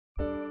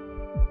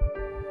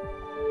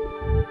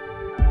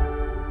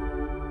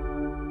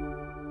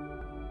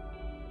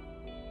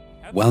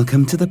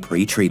Welcome to the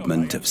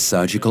pre-treatment of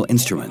surgical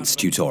instruments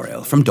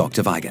tutorial from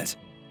Dr. Weigert.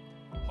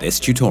 This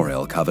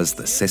tutorial covers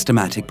the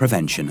systematic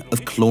prevention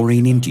of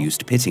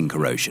chlorine-induced pitting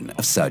corrosion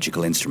of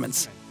surgical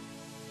instruments.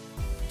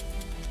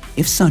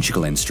 If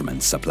surgical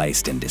instruments are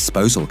placed in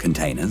disposal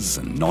containers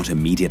and not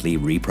immediately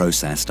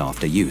reprocessed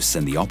after use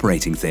in the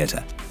operating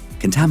theatre,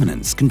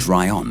 contaminants can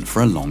dry on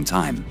for a long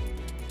time.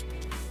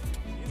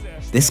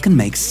 This can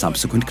make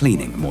subsequent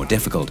cleaning more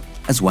difficult,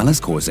 as well as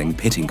causing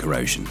pitting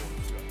corrosion.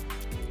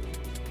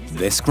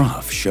 This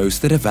graph shows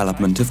the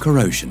development of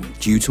corrosion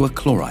due to a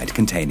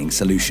chloride-containing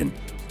solution,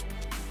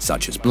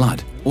 such as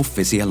blood or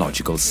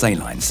physiological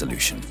saline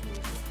solution.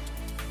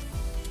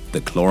 The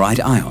chloride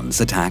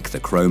ions attack the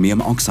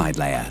chromium oxide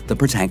layer that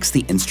protects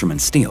the instrument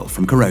steel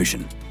from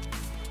corrosion.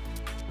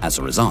 As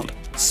a result,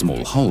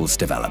 small holes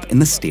develop in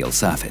the steel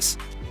surface.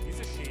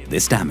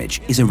 This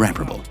damage is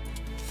irreparable.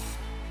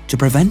 To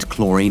prevent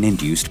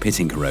chlorine-induced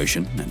pitting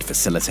corrosion and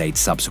facilitate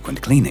subsequent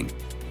cleaning,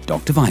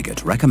 Dr.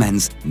 Weigert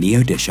recommends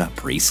neodisher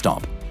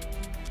pre-stop.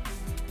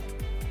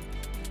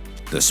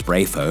 The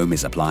spray foam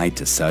is applied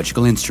to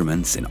surgical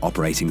instruments in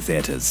operating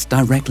theatres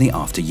directly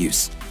after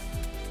use.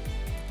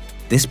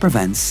 This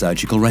prevents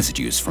surgical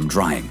residues from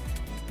drying.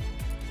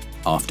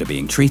 After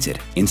being treated,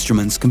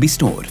 instruments can be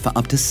stored for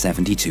up to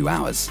 72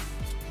 hours.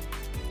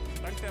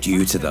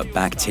 Due to the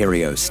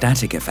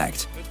bacteriostatic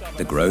effect,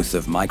 the growth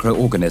of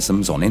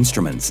microorganisms on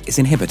instruments is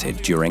inhibited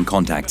during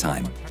contact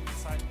time.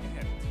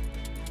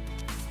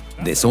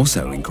 This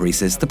also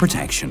increases the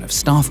protection of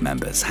staff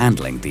members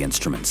handling the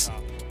instruments.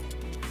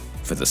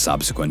 For the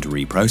subsequent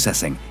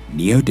reprocessing,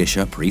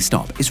 neodisher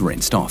pre-stop is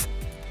rinsed off,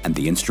 and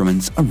the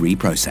instruments are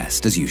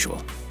reprocessed as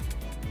usual.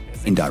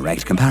 In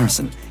direct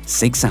comparison,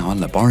 6-hour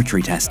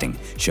laboratory testing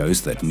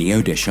shows that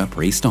neodisher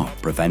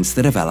pre-stop prevents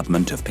the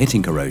development of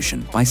pitting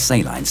corrosion by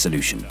saline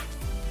solution.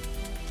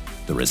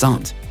 The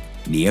result: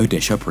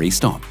 neodisher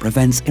pre-stop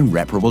prevents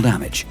irreparable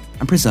damage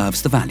and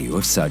preserves the value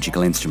of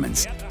surgical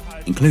instruments,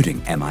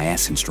 including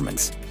MIS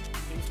instruments.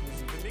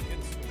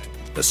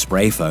 The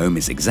spray foam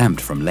is exempt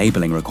from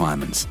labeling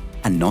requirements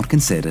and not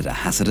considered a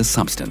hazardous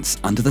substance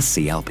under the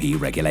CLP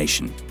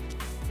regulation.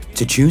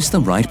 To choose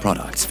the right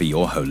products for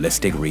your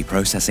holistic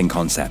reprocessing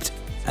concept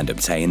and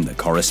obtain the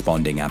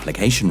corresponding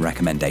application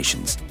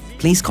recommendations,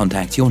 please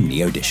contact your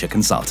neodisher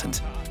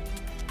consultant.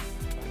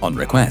 On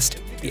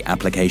request, the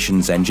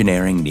Applications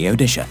Engineering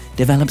Neodisher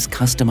develops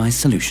customized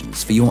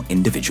solutions for your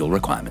individual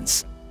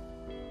requirements.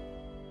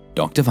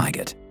 Dr.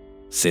 Weigert,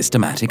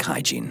 Systematic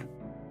Hygiene.